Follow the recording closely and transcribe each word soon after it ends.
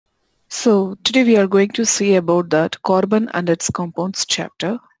So today we are going to see about that carbon and its compounds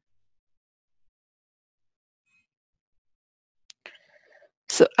chapter.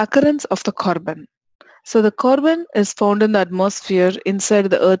 So occurrence of the carbon. So the carbon is found in the atmosphere inside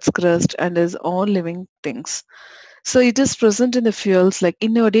the earth's crust and is all living things. So it is present in the fuels like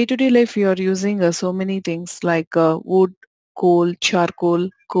in our day-to-day life we are using so many things like wood, coal, charcoal,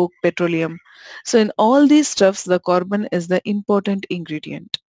 coke, petroleum. So in all these stuffs the carbon is the important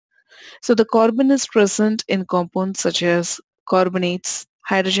ingredient. So the carbon is present in compounds such as carbonates,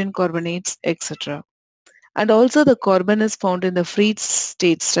 hydrogen carbonates, etc. And also the carbon is found in the free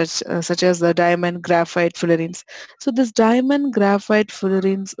states such as the diamond, graphite, fullerenes. So this diamond, graphite,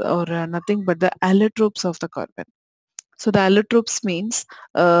 fullerenes are nothing but the allotropes of the carbon. So the allotropes means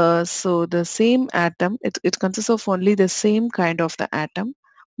so the same atom, it consists of only the same kind of the atom,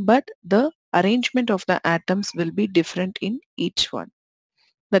 but the arrangement of the atoms will be different in each one,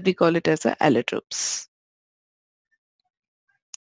 that we call it as a allotropes.